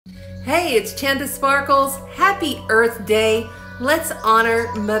Hey, it's Chanda Sparkles. Happy Earth Day. Let's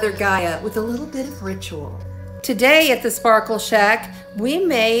honor Mother Gaia with a little bit of ritual. Today at the Sparkle Shack, we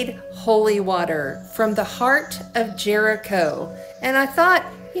made holy water from the heart of Jericho. And I thought,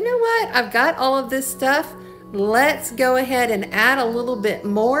 you know what? I've got all of this stuff. Let's go ahead and add a little bit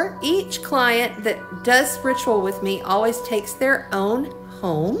more. Each client that does ritual with me always takes their own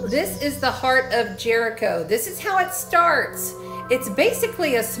home. This is the heart of Jericho. This is how it starts. It's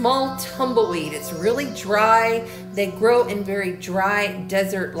basically a small tumbleweed. It's really dry. They grow in very dry,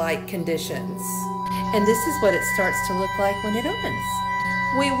 desert-like conditions. And this is what it starts to look like when it opens.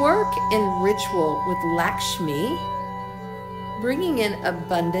 We work in ritual with Lakshmi, bringing in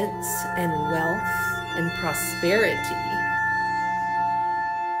abundance and wealth and prosperity.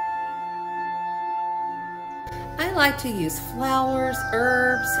 I like to use flowers,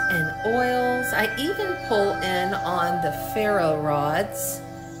 herbs, and oils. I even pull in on the pharaoh rods,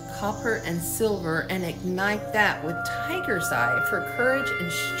 copper and silver, and ignite that with tiger's eye for courage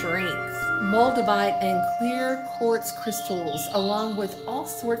and strength. Moldavite and clear quartz crystals, along with all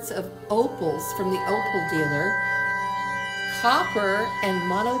sorts of opals from the opal dealer, copper and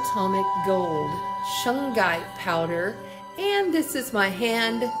monatomic gold, shungite powder, and this is my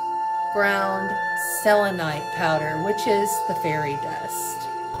hand ground selenite powder, which is the fairy dust.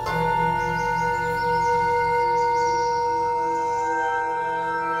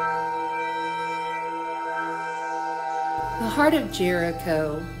 The heart of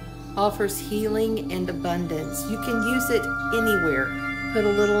Jericho offers healing and abundance. You can use it anywhere. Put a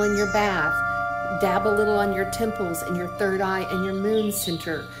little in your bath, dab a little on your temples and your third eye and your moon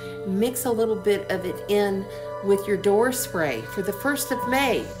center. Mix a little bit of it in with your door spray for the 1st of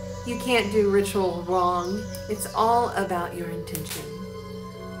May. You can't do ritual wrong. It's all about your intention.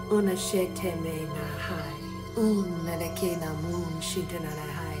 Una shete me na hai, una nekina moon shite na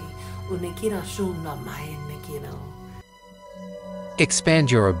hai, unekina shuna mai nekino. Expand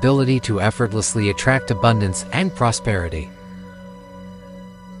your ability to effortlessly attract abundance and prosperity.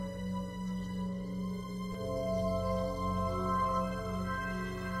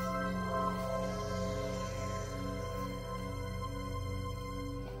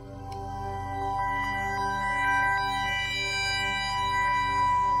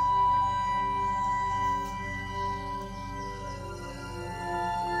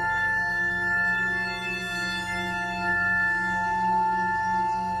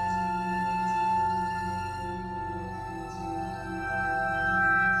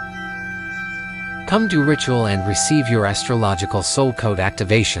 Come do ritual and receive your astrological soul code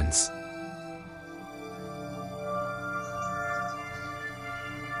activations.